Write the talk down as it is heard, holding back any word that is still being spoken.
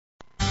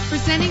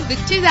Presenting the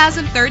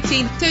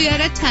 2013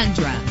 Toyota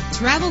Tundra.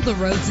 Travel the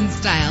roads in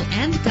style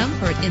and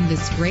comfort in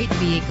this great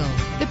vehicle.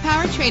 The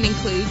powertrain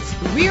includes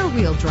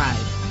rear-wheel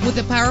drive with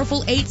a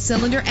powerful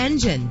 8-cylinder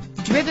engine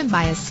driven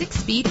by a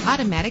 6-speed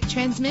automatic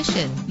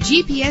transmission.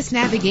 GPS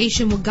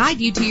navigation will guide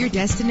you to your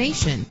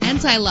destination.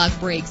 Anti-lock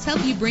brakes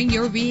help you bring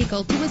your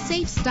vehicle to a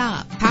safe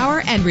stop.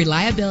 Power and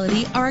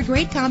reliability are a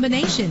great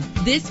combination.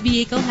 This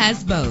vehicle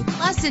has both.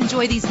 Plus,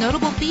 enjoy these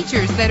notable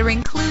features that are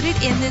included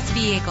in this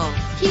vehicle: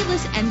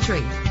 keyless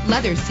entry,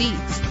 leather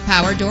seats,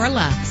 power door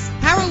locks,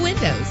 power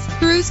windows,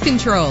 cruise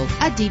control,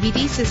 a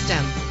DVD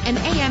system, an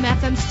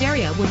AM/FM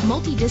stereo with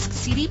multi-disc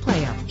CD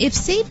player. If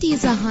safety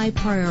is a high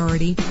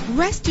priority,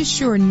 rest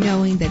assured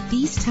knowing that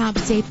these top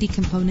safety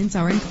components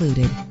are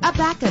included: a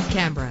backup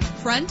camera,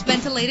 front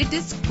ventilated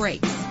disc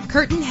brakes,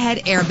 curtain head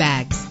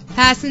airbags,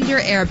 passenger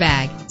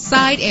airbag,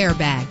 side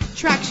airbag,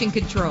 traction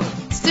control,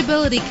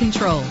 stability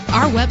control.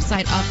 Our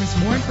website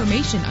offers more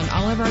information on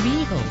all of our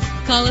vehicles.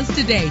 Call us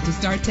today to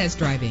start test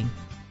driving.